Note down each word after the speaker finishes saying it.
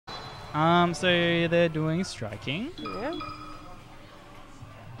So they're doing striking. Yeah.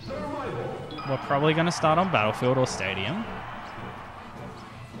 We're probably going to start on Battlefield or Stadium.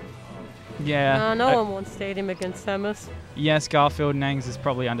 Yeah. No one wants Stadium against Samus. Yes, Garfield Nangs is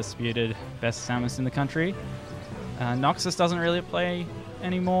probably undisputed best Samus in the country. Noxus doesn't really play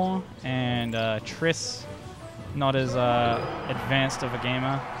anymore, and Triss not as advanced of a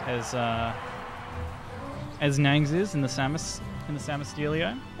gamer as Nangs is in the Samus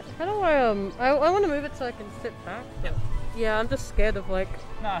dealio. How do I want to move it so I can sit back. Yep. Yeah, I'm just scared of like.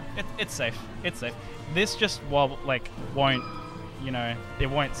 Nah, it's safe. It's safe. This just won't, it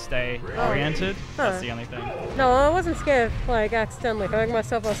won't stay oriented. That's the only thing. No, I wasn't scared of like accidentally hurting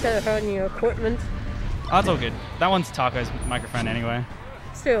myself. I was scared of hurting your equipment. Oh, that's all good. That one's Taco's microphone anyway.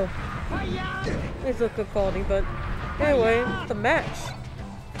 Still, these look good quality, but anyway, the match.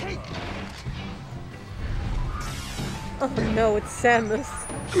 Oh no, it's Samus.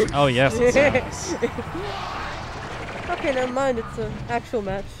 Oh yes, it's Samus. Okay, never mind. It's an actual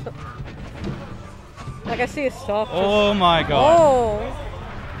match. Like I see a stock. Oh my god.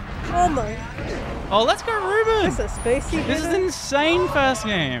 Oh my. Oh, let's go, Ruben. This is a spacey. This is an insane first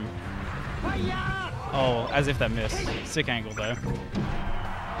game. Oh, as if that missed. Sick angle though.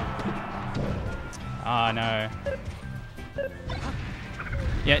 Ah, no.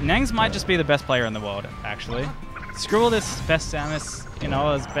 Yeah, Nangs might just be the best player in the world, actually. Screw all this best Samus,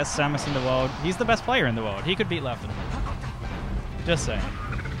 best Samus in the world. He's the best player in the world. He could beat Leffen. Just saying.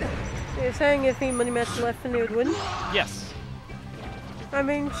 You're saying if he money matched Leffen, he would win? Yes. I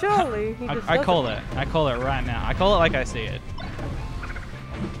mean, surely. He just I call it. I call it right now. I call it like I see it.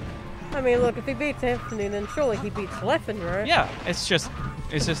 I mean, look, if he beats Anthony, then surely he beats Leffen, right? Yeah, it's just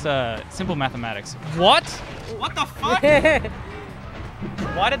simple mathematics. What? What the fuck?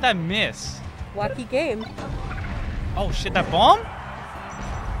 Why did that miss? Wacky game. Oh shit, that bomb?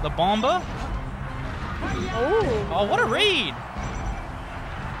 The bomber? Oh, what a read!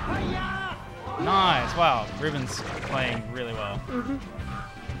 Nice, wow. Ruben's playing really well. Mm-hmm.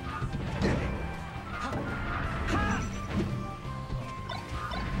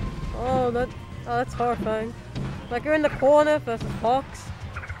 That's horrifying. Like you're in the corner versus Fox.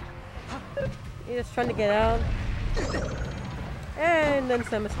 You're just trying to get out. And then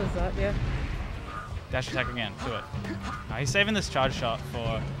Samus does that, yeah. Dash attack again, do it. He's saving this charge shot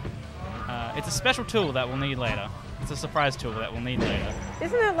for... it's a special tool that we'll need later. It's a surprise tool that we'll need later.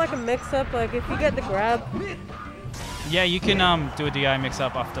 Isn't it like a mix-up? Like if you get the grab? Yeah, you can do a DI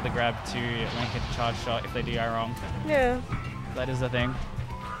mix-up after the grab to make a charge shot if they DI wrong. Yeah. That is the thing.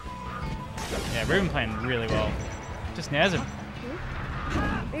 Yeah, Ruben playing really well. Just nares him.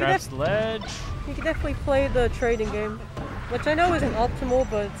 Grabs the ledge. You can definitely play the trading game, which I know isn't optimal,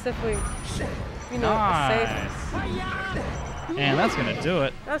 but it's definitely, nice. safe. And that's going to do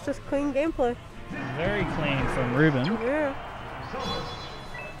it. That's just clean gameplay. Very clean from Ruben. Yeah.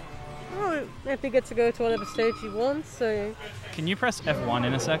 Well, if he gets to go to whatever stage he wants, so... Can you press F1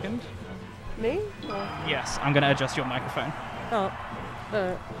 in a second? Me? Or... Yes, I'm going to adjust your microphone. Oh.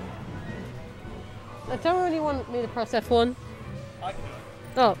 Alright. I don't really want me to press F1.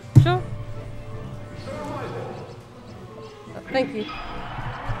 Oh, sure. Thank you.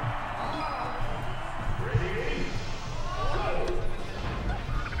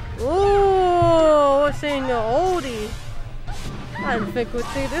 Ooh, we're seeing an oldie. I didn't think we'd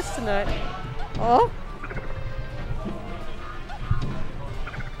see this tonight. Oh.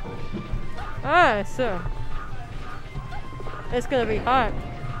 Alright, so. It's gonna be hot.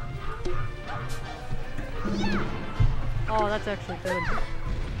 Oh, that's actually good.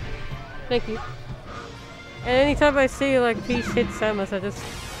 Thank you. And anytime I see like Peach hit Samus,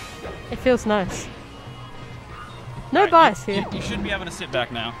 it feels nice. No bias here. You should be able to sit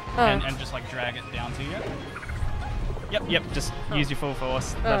back now and just like drag it down to you. Yep, just use your full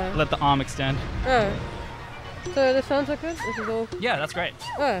force. Let the arm extend. Alright. So this sounds like good? This is all? Yeah, that's great.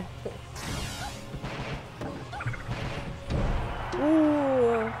 Alright.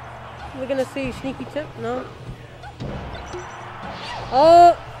 Ooh. We're gonna see sneaky tip? No?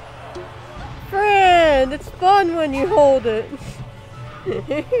 Oh! Friend! It's fun when you hold it.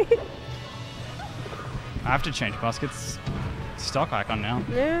 I have to change Muskat's stock icon now.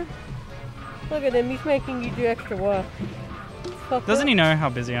 Yeah? Look at him, he's making you do extra work. Doesn't he know how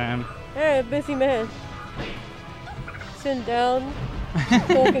busy I am? Yeah, busy man. Sitting down,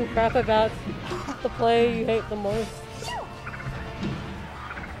 talking crap about the player you hate the most.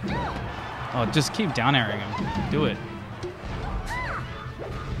 Oh, just keep down airing him. Do it.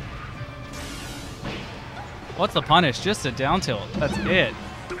 What's the punish? Just a down tilt. That's it.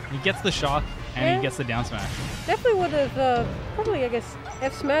 He gets the shock. and Yeah. he gets the down smash. Definitely would have, probably, I guess,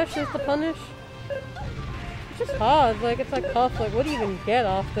 F smash is the punish. It's just hard, like, it's like tough, like, what do you even get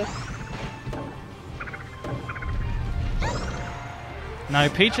after? No,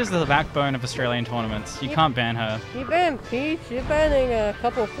 Peach is the backbone of Australian tournaments. You can't ban her. You ban Peach, you're banning a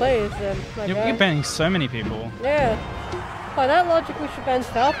couple of players then. You're banning so many people. Yeah. By that logic, we should ban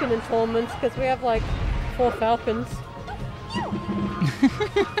Falcon in tournaments, because we have, like, 4 Falcons.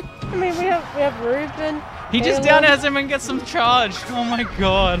 I mean, we have Ruben. He just down airs him and gets some charge. Oh my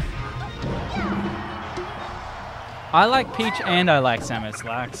god. I like Peach and I like Samus,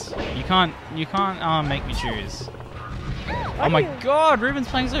 Lax. You can't make me choose. Oh my god, Ruben's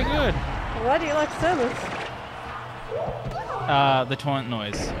playing so good. Why do you like Samus? The taunt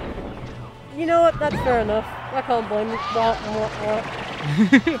noise. You know what? That's fair enough. I can't blame you.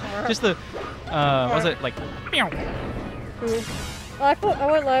 Just the, was it like? I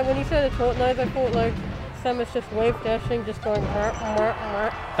won't lie. When you said the taunt noise, I thought like Samus just wave dashing, just going.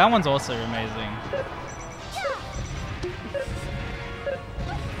 That one's also amazing.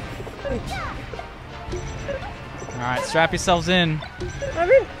 All right, strap yourselves in. I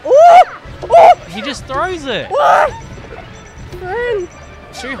mean, oh! He just throws it. What? Friend.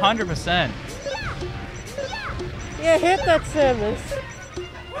 200%. Yeah, hit that Samus.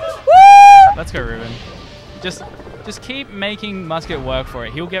 Let's go, Ruben. Just keep making Muscat work for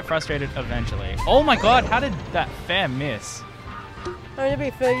it. He'll get frustrated eventually. Oh my god, how did that fair miss? I mean, to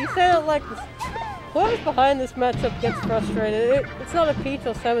be fair, you say it like this. Whoever's behind this matchup gets frustrated. It's not a Peach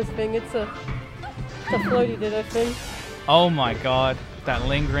or Samus thing, it's a floaty ditto thing. Oh my god, that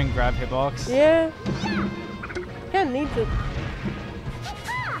lingering grab hitbox. Yeah. Ken needs it.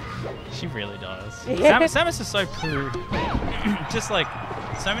 She really does. Yeah. Samus is so poo. Just like,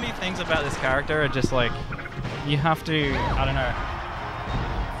 so many things about this character are just like, you have to, I don't know,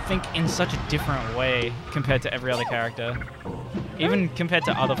 think in such a different way compared to every other character. Even compared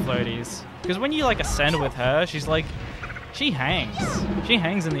to other floaties. Because when you like ascend with her, she's like, she hangs. She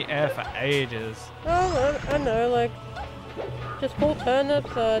hangs in the air for ages. Oh, I know, like, just pull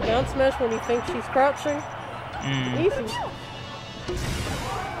turnips, down smash when you think she's crouching. Easy.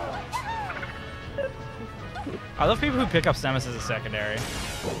 I love people who pick up Samus as a secondary.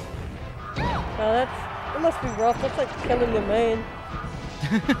 Oh, that must be rough. That's like killing your main.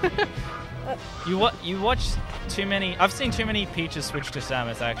 You watch too many. I've seen too many Peaches switch to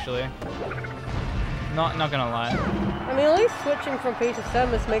Samus actually. Not gonna lie. I mean, at least switching from Peach to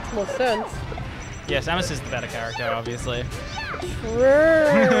Samus makes more sense. Yeah, Samus is the better character, obviously. True.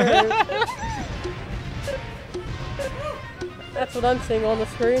 That's what I'm seeing on the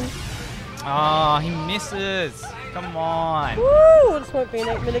screen. Oh, he misses. Come on. Woo! This won't be an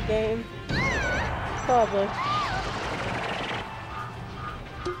 8-minute game. Probably.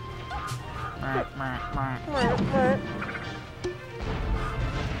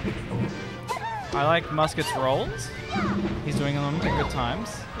 I like Muscat's rolls. He's doing them at good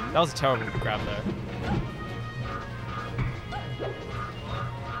times. That was a terrible grab though.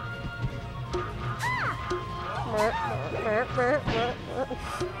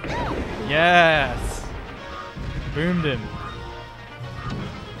 Yes! Boomed him.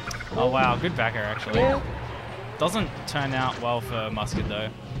 Oh wow, good back air actually. Yeah. Doesn't turn out well for Muscat though.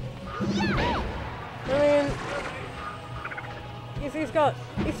 I mean, he's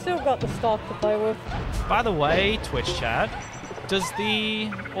still got the stock to play with. By the way, Twitch chat, does the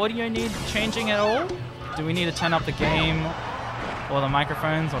audio need changing at all? Do we need to turn up the game or the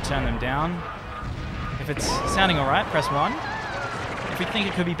microphones or turn them down? If it's sounding alright, press 1. If you think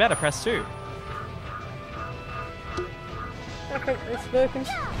it could be better, press 2. I think it's working.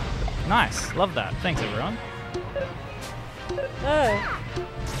 Nice, love that. Thanks everyone. Oh.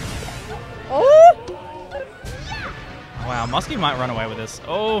 Oh! Wow, Muskie might run away with this.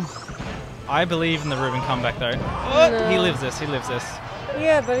 Oh, I believe in the Ruben comeback though. Oh, no. He lives this, he lives this.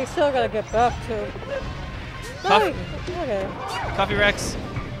 Yeah, but he's still gotta get back to it. Coffee, Okay. Coffee Rex.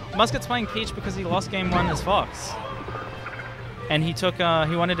 Muscat's playing Peach because he lost game 1 as Fox. And he took,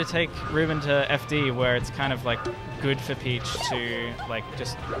 he wanted to take Ruben to FD where it's kind of like good for Peach to like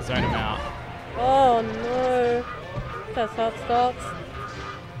just zone him out. Oh no. That's how it starts.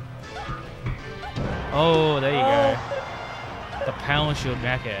 Oh, there you go. The power shield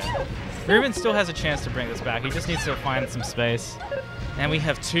back air. Ruben still has a chance to bring this back. He just needs to find some space. And we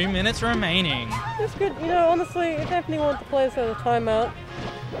have 2 minutes remaining. It's good. You know, honestly, if Anthony wants to play this at a timeout.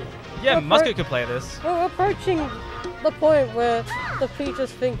 Yeah, Muscat could play this. We're approaching the point where the Peach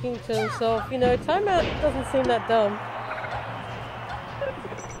is thinking to himself, you know, timeout doesn't seem that dumb.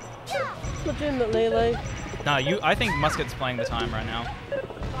 Legitimately, like. No, I think Muscat's playing the time right now.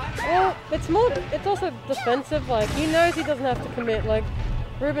 Well, it's also defensive. Like, he knows he doesn't have to commit. Like,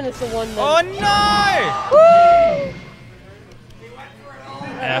 Ruben is the one that... Oh no! Woo!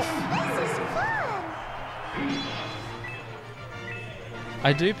 F.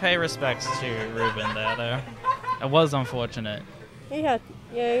 I do pay respects to Ruben there, though. It was unfortunate. He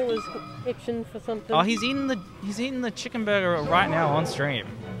was itching for something. Oh, he's eating the chicken burger right now on stream.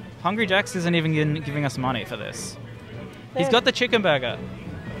 Hungry Jacks isn't even giving us money for this. He's got the chicken burger.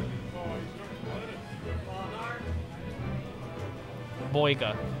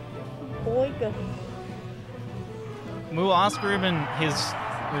 Boyga. Boyga. We will ask Ruben his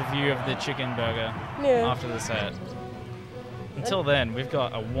review of the chicken burger after the set. Until then, we've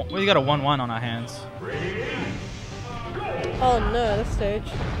got a 1-1 on our hands. Oh no, this stage.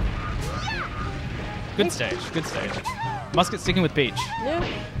 Good stage. Good stage. Muscat sticking with Peach. Yeah.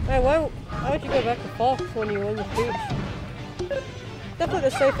 Hey, why would you go back to Fox when you win with Peach? Definitely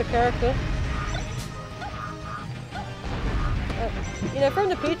the safer character. From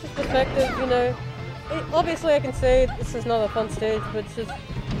the Peach's perspective, obviously I can say this is not a fun stage, but it's just,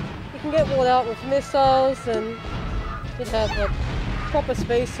 you can get walled out with missiles and you'd have like proper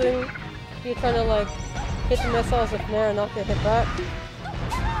spacing. You're trying to like hit the missiles if Mara not get hit back.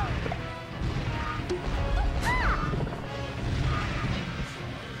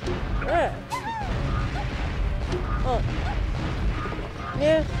 Yeah. Oh.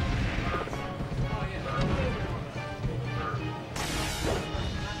 Yeah.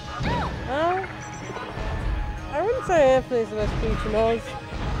 I wouldn't say Anthony's the best Peach in Oz.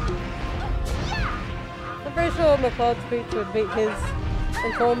 I'm pretty sure McLeod's Peach would beat his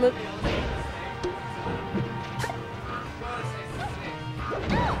informant.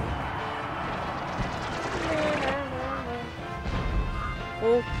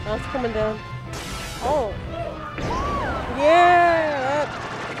 Oh, that's coming down. Oh. Yeah!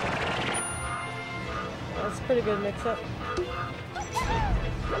 That's a pretty good mix-up.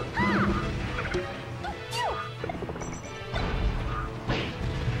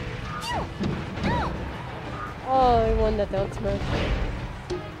 Oh, he won that down smash.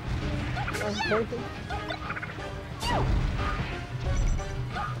 That's broken.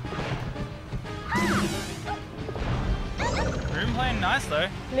 Ruben playing nice though.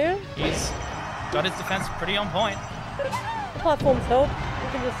 Yeah? He's got his defense pretty on point. The platforms help. You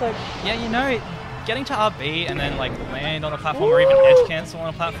can just like... Yeah, getting to RB and then like land on a platform or even edge cancel on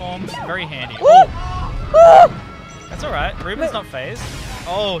a platform, very handy. Oh! That's alright. Ruben's not phased.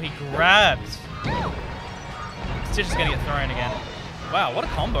 Oh, he grabbed. Stitch is gonna get thrown again. Wow, what a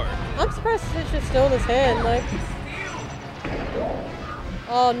combo. I'm surprised Stitch is still in his hand, like...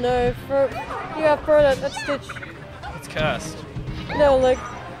 Oh no, that's Stitch. It's cursed. No, like...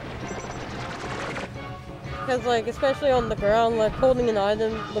 Because like, especially on the ground, like holding an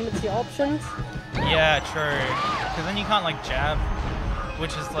item limits your options. Yeah, true. Because then you can't like jab,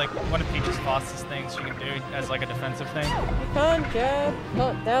 which is like one of Peach's fastest things she can do as like a defensive thing. You can't jab,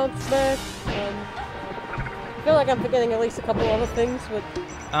 can't down smash, I feel like I'm forgetting at least a couple other things, but...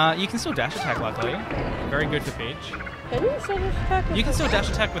 you can still dash attack, luckily. Very good for Peach. Can you still dash attack? You can still dash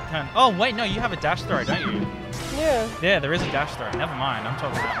attack with turn. Oh, wait, no, you have a dash throw, don't you? Yeah. Yeah, there is a dash throw. Never mind, I'm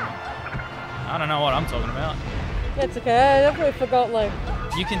talking about... I don't know what I'm talking about. It's okay, I definitely forgot, like...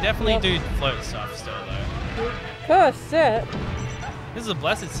 You can definitely do float stuff still, though. Cursed set. This is a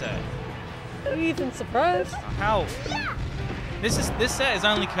blessed set. Are you even surprised? How? This set is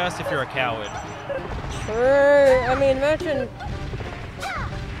only cursed if you're a coward. True. I mean, imagine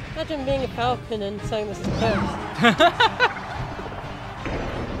being a falcon and saying this is cursed.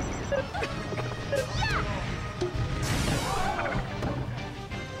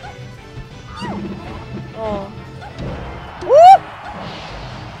 Oh. Woo!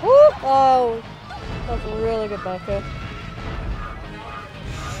 Woo! Oh, that was a really good back air.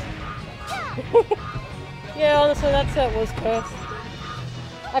 Yeah, honestly, that set was cursed.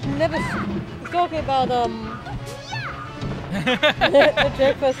 I've never talking about the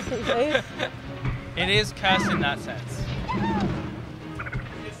Jake versus Ace. It is cursed in that sense.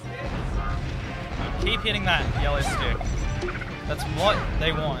 Keep hitting that yellow stick. That's what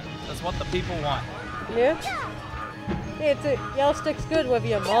they want. That's what the people want. Yeah. Yeah, yellow stick's good whether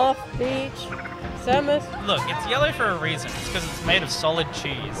you're Moth, Peach, Samus. Look, it's yellow for a reason. It's because it's made of solid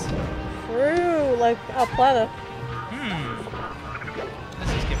cheese. True, like a Platter.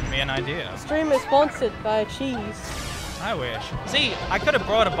 This is giving me an idea. Stream is sponsored by cheese. I wish. See, I could have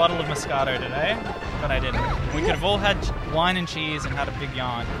brought a bottle of Moscato today, but I didn't. We could have all had wine and cheese and had a big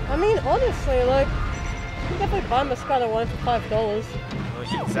yarn. I mean, honestly, like, you can definitely buy Moscato wine for $5.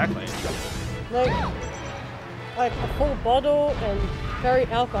 Well, exactly. Like a full bottle and very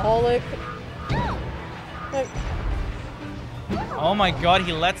alcoholic. Like, Oh my god,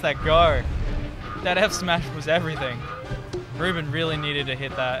 he lets that go. That F smash was everything. Ruben really needed to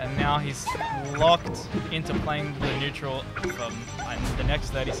hit that, and now he's locked into playing the neutral for the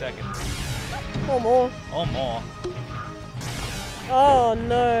next 30 seconds. or more. Or more. Oh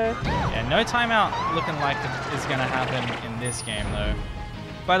no. Yeah, no timeout looking like is going to happen in this game, though.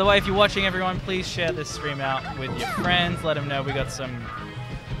 By the way, if you're watching, everyone, please share this stream out with your friends. Let them know we got some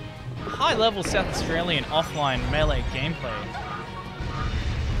high-level South Australian offline melee gameplay.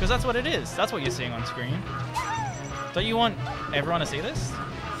 Because that's what it is. That's what you're seeing on screen. Don't you want everyone to see this?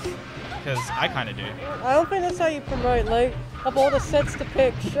 Because I kind of do. I don't think that's how you promote, like, of all the sets to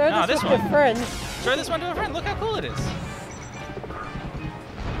pick. Show this with your friends. Show this one to a friend. Look how cool it is.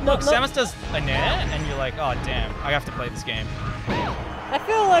 Look, Samus does a nair, and you're like, oh damn, I have to play this game. I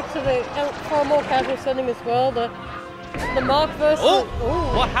feel like for a more casual setting as well, the Mark versus... Oh!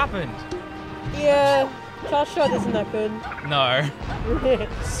 What happened? Yeah, charge shot isn't that good. No.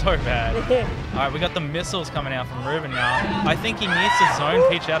 So bad. Alright, we got the missiles coming out from Ruben now. I think he needs to zone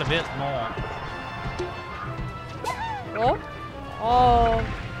Peach out a bit more. What? Oh.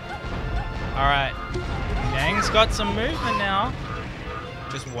 Alright. Nang's got some movement now.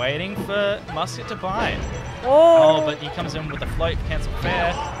 Just waiting for Muscat to buy. Oh, but he comes in with a float, cancel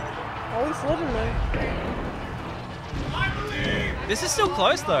fair. Oh, he's living though. This is still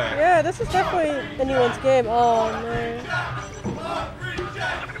close though. Yeah, this is definitely anyone's game. Oh no.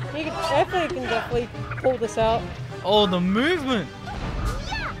 He can definitely pull this out. Oh, the movement.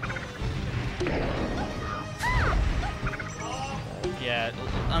 Yeah,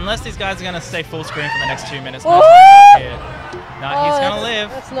 unless these guys are going to stay full screen for the next 2 minutes. No, he's going to live.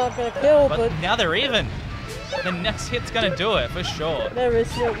 That's not going to kill, but now they're even. The next hit's going to do it, for sure. There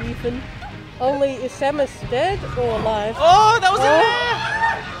is no even. Only, is Samus dead or alive? Oh, that was in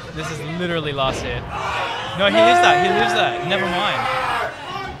there! This is literally last hit. No, he lives that. He lives that. Never mind.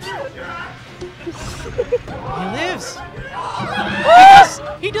 He lives.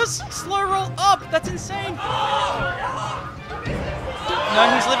 He does slow roll up. That's insane. No,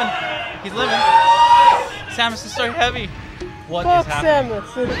 he's living. He's living. Samus is so heavy. What is happening?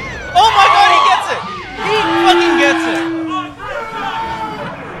 Samus. Oh my god, he gets it! He fucking gets it!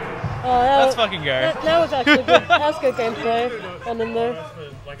 Oh, let's fucking go. That was actually good. That was good gameplay on in there.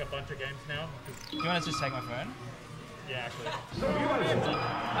 Like a bunch of games now. You want to just take my phone? Yeah, actually.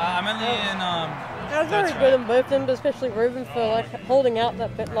 I'm only in That was very good in both of them, but especially Ruben for like holding out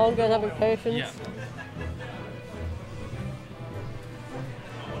that bit longer and having patience. Yeah.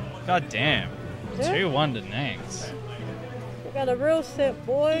 God damn. 2-1 to Nangs. We got a real set,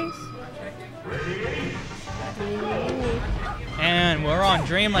 boys. And we're on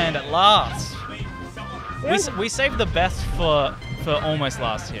Dreamland at last. We saved the best for almost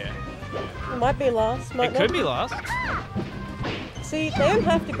last here. It might be last. It could be last. See, they don't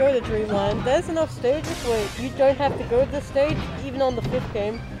have to go to Dreamland. There's enough stages where you don't have to go to the stage, even on the 5th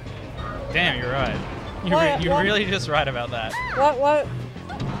game. Damn, you're right. You're really just right about that. What?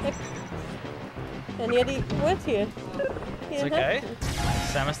 And yet he went here. It's okay.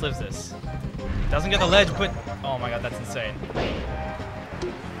 Samus lives this. Doesn't get the ledge, but oh my god, that's insane.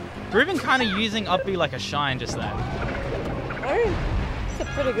 Ruben kind of using up B like a shine just then. I mean, it's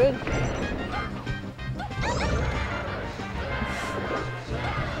pretty good.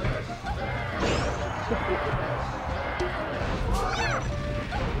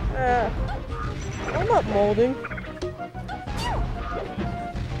 I'm not molding.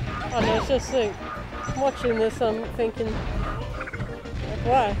 Oh no, it's just like watching this, I'm thinking, like,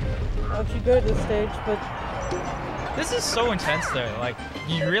 why? Why would you go to this stage? But this is so intense though. Like,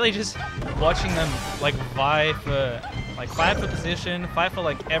 you really just watching them like vie for position, fight for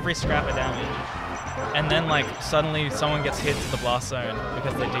like every scrap of damage, and then like suddenly someone gets hit to the blast zone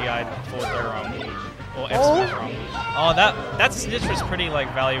because they DI'd forward throw wrong or F smash wrong. Oh, that snitch was pretty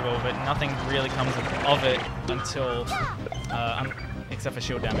like valuable, but nothing really comes of it until except for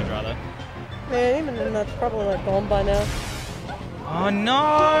shield damage rather. Man, even then that's probably like gone by now. Oh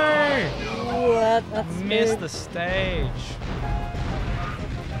no! Ooh, that's missed big. the stage.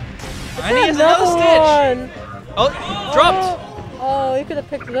 It's I need another one. stitch. Oh, dropped. Oh, he could have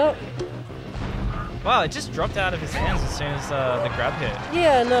picked it up. Wow, it just dropped out of his hands as soon as the grab hit.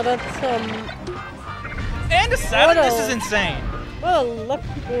 Yeah, no, that's And a 7. This is insane. What a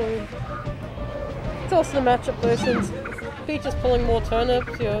lucky boy. It's also the matchup though, since Peach is pulling more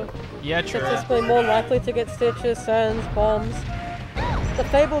turnips, Yeah, true. statistically more likely to get stitches, sands, bombs. The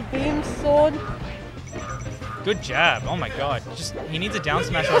fabled beam sword. Good jab. Oh my god. Just he needs a down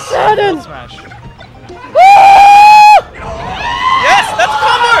smash or a Sudden forward smash. Yes, That's a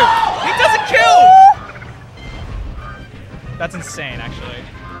combo! He doesn't kill! That's insane, actually.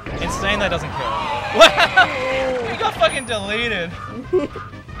 Insane that doesn't kill. Wow! He got fucking deleted.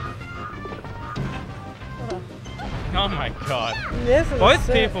 Oh my god. This is Both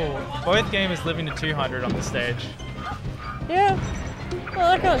sick. both gamers living to 200 on this stage. Yeah.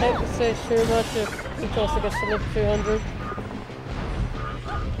 Well, I can't hate the stage too much if he also gets to live 200.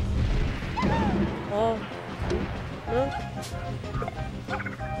 Oh. No?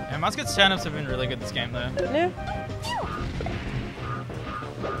 And Muscat's stand-ups have been really good this game, though. Yeah.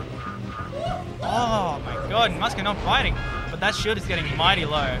 Oh my god, Muscat not fighting. But that shield is getting mighty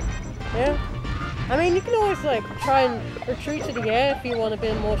low. Yeah. I mean, you can always like try and retreat to the air if you want a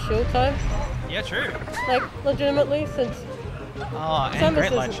bit more shield time. Yeah, true. Like, legitimately, since Oh, and Samus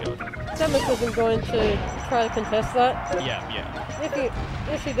great light isn't- shield. Samus isn't going to try to contest that. Yeah.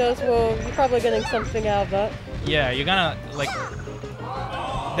 If she does, well, you're probably getting something out of that. Yeah, you're gonna, like...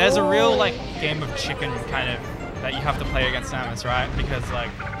 There's a real, like, game of chicken kind of that you have to play against Samus, right? Because, like,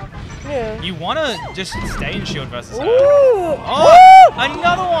 Yeah. you want to just stay in shield versus her. Ooh! Oh!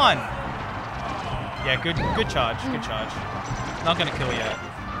 Another one! Yeah, good charge, good charge. Not gonna kill yet.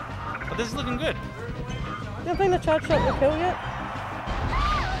 But this is looking good. You don't think the charge shot will kill yet?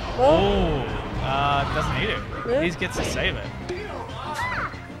 Oh, doesn't need it. Yeah. He just gets to save it.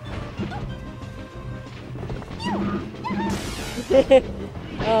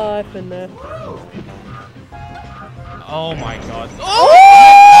 Oh, I've been there. Oh my god.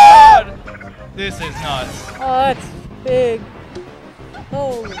 Oh! God! This is nuts. Oh, that's big.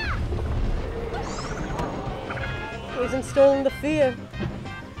 Holy. He's installing the fear.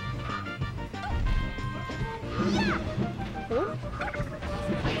 Huh?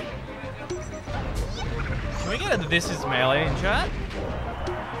 Can we get a "This is melee" in chat?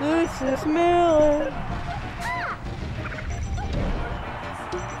 This is melee.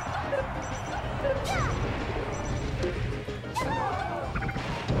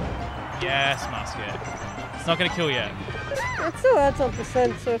 Yes, Muscat. It's not gonna kill yet. It still adds on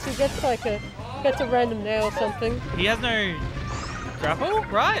percent, so if he gets like a random nail or something. He has no grapple,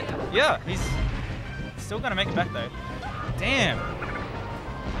 right? Yeah, he's still gonna make it back though. Damn.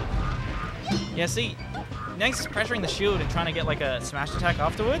 Yeah, see, Nanks is pressuring the shield and trying to get like a smash attack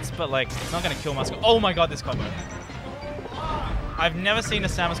afterwards, but like it's not gonna kill Muscat. Oh my god, this combo. I've never seen a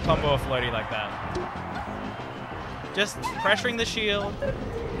Samus combo a floaty like that. Just pressuring the shield,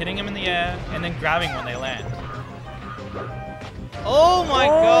 hitting him in the air, and then grabbing when they land. Oh my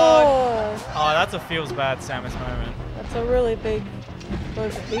god! Oh, that's a feels bad Samus moment. That's a really big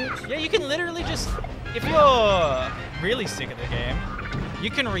moment of Peach. Yeah, you can literally just, if you're really sick of the game,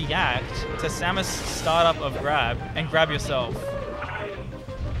 you can react to Samus' startup of grab and grab yourself.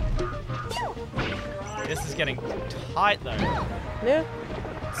 This is getting tight though. Yeah.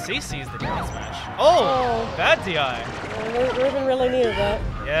 CC's the down smash. Oh, bad DI. Yeah, Ruben really needed that.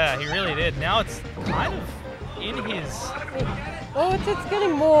 Yeah, he really did. Now it's kind of in his... Oh, it's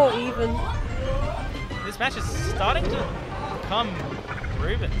getting more even. This match is starting to become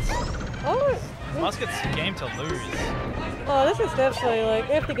Ruben's. Oh, Muscat's game to lose. oh, this is definitely like,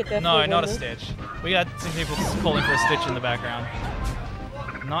 I think it definitely No, not a wins. Stitch. We got some people calling for a Stitch in the background.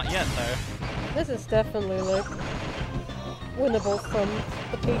 Not yet, though. This is definitely like winnable from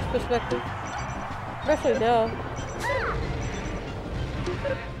the Peach perspective. Especially now.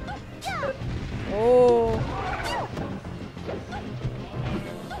 Oh.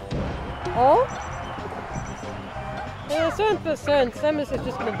 Oh? Yeah, 7%. Samus is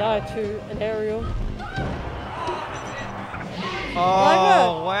just gonna die to an aerial.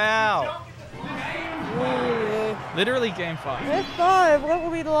 Oh, wow. Ooh, Literally game 5. F5, what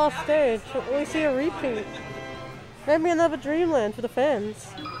will be the last stage? Will we see a repeat? Maybe another Dreamland for the fans.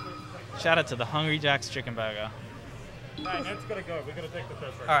 Shout out to the Hungry Jack's Chicken Burger. Alright, Ned's gotta go. We gotta take the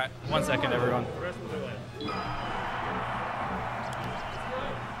first round. Alright, 1 second, everyone. The rest will do later.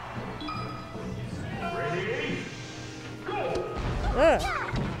 Yeah.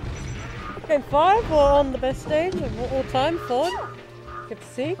 Game 5, we're on the best stage of all time, Ford. Good to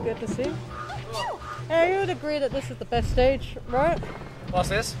see, good to see. Hey, you would agree that this is the best stage, right? What's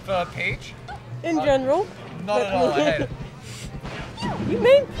this? For Peach? In general. Not at all, I hate it. You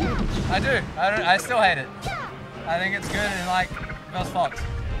mean? I do. I still hate it. I think it's good in like Bell's Fox.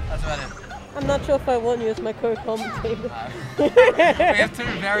 That's about it. I'm not sure if I want you as my co-commentator. We have two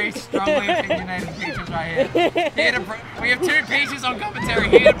very strongly opinionated Peaches right here. We have two Peaches on commentary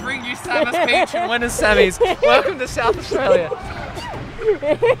here to bring you Samus Peach and winners Sammys. Welcome to South Australia.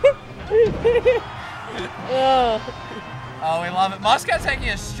 Oh, Oh, we love it. Muscat taking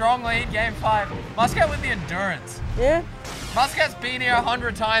a strong lead, game 5. Muscat with the endurance. yeah? Muscat's been here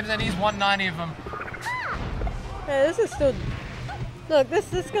 100 times and he's won 90 of them. Yeah, this is still. Look,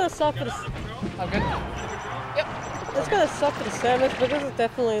 this is gonna suck for the. I'm good. Yep. It's gonna suck for the Samus, but this is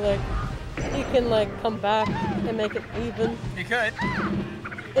definitely like you can like come back and make it even. You could.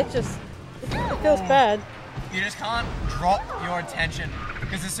 It just it feels bad. You just can't drop your attention.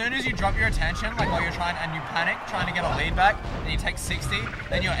 Because as soon as you drop your attention, like while you're trying and you panic, trying to get a lead back, and you take 60,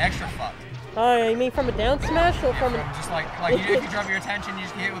 then you're extra fucked. Oh, yeah, you mean from a down smash or from a... Just like if you drop your attention, you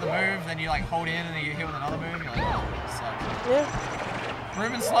just get hit with a move, then you like hold in and then you get hit with another move, you're like, oh, this sucks. Yeah.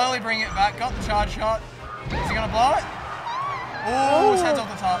 Ruben slowly bringing it back, got the charge shot. Is he gonna blow it? Ooh, heads off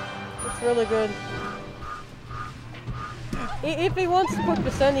the top. It's really good. If he wants to quick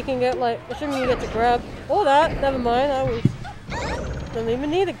percent, he can get like, assuming you get to grab. Or that, never mind, don't even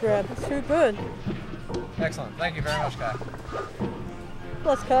need a grab, it's too good. Excellent, thank you very much, Kai.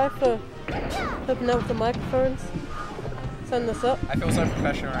 Plus Kai for hooking up with the microphones. Send this up. I feel so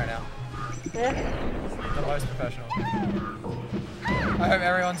professional right now. Yeah. The most professional. I hope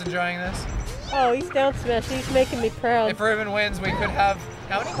everyone's enjoying this. Oh, he's down smash, he's making me proud. If Ruben wins, we could have,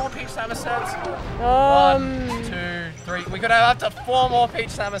 how many more Peach Samus sets? 1, 2, 3. We could have up to 4 more Peach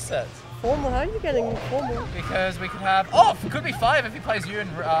Samus sets. 4 more? How are you getting 4 more? Because we could have, oh, it could be 5 if he plays you and,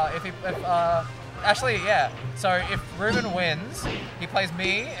 actually, yeah. So if Ruben wins, he plays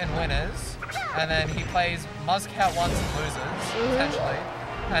me in winners, and then he plays Muscat once and loses, potentially,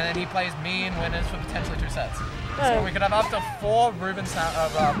 and then he plays me in winners for potentially 2 sets. So we could have up to 4 Ruben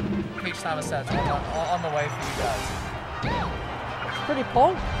Peach Samus sets on the way for you guys. It's pretty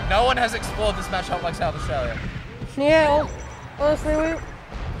pog. No one has explored this matchup like South Australia. Yeah, honestly, we're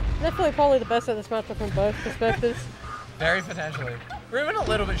definitely probably the best at this matchup from both perspectives. Very potentially. Ruben a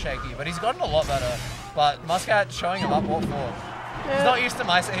little bit shaky, but he's gotten a lot better. But Muscat showing him up what for. Yeah. He's not used to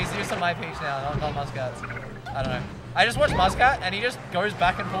he's used to my Peach now, not Muscat's. I don't know. I just watch Muscat and he just goes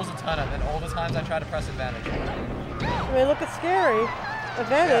back and pulls a turnip, and all the times I try to press advantage. I mean, look, it's scary.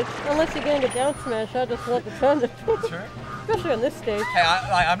 Advantage, unless you're getting a down smash, I just want the turnip. True. Especially on this stage. Hey,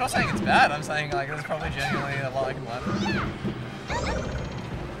 I'm not saying it's bad, I'm saying like there's probably genuinely a lot I can learn.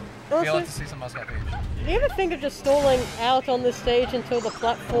 I'd like to see some Muscat Peach. Do you ever think of just stalling out on this stage until the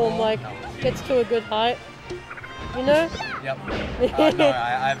platform gets to a good height? You know? Yep. No,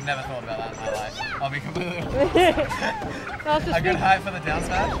 I've never thought about that in my life. I'll be completely honest. A good height for the down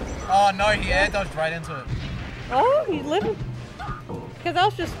smash? Oh no, he air dodged right into it. Oh, he's living. Because I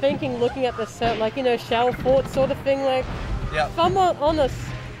was just thinking, looking at the set, like, you know, shower fort sort of thing, like, if I'm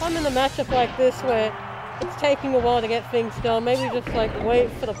I'm in a matchup like this where it's taking a while to get things done, maybe just like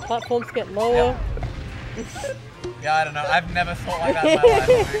wait for the platforms to get lower. Yeah, I don't know. I've never thought like that in my life,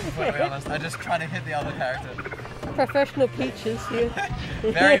 to be completely honest. I just try to hit the other character. Professional peaches here.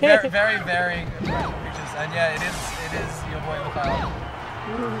 very varying peaches. And yeah, it is your boy Mikhail.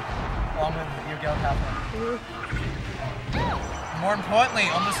 Along with your girl Catherine. More importantly,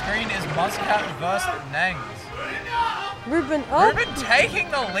 on the screen is Muscat versus Nangs. Ruben taking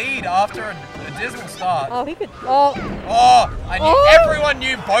the lead after a dismal start. Oh, he could. Everyone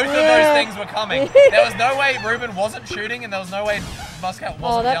knew both of those things were coming. There was no way Ruben wasn't shooting, and there was no way Muscat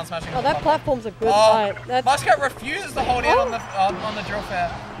wasn't down smashing. Oh, that platform's a good fight. Muscat refuses to hold in on the drill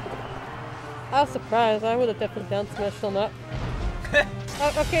fair. I was surprised. I would have definitely down smashed on that.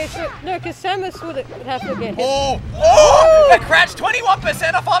 Okay, so no, because Samus would have to get hit. The crash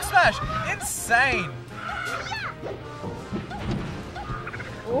 21% off up smash. Insane.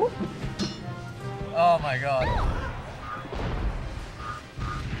 Ooh. Oh my god.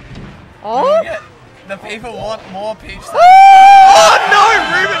 Oh? The people want more Peach Samus. Oh no,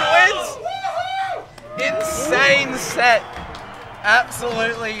 Ruben wins! Insane set.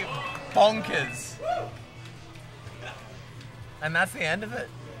 Absolutely bonkers. And that's the end of it.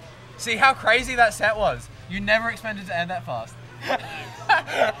 See how crazy that set was? You never expected to end that fast.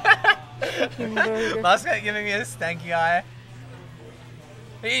 Muscat giving me a stanky eye.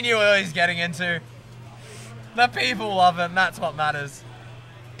 He knew what he was getting into. The people love him, that's what matters.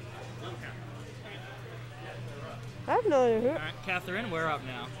 I have no idea. Alright, Catherine, we're up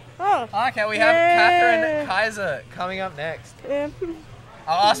now. Oh. Okay, we have Catherine Kaiza coming up next. Yeah.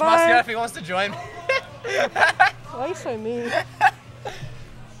 I'll ask Muscat if he wants to join me. Why are you so mean?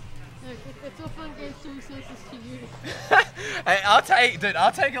 It's all fun games to resources to you. Hey, I'll take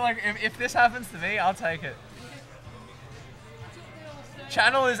it, like, if this happens to me, I'll take it.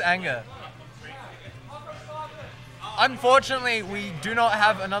 Channel is anger. Unfortunately, we do not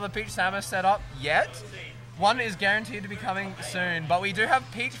have another Peach Samus set up yet. One is guaranteed to be coming soon, but we do have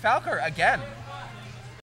Peach Falco again.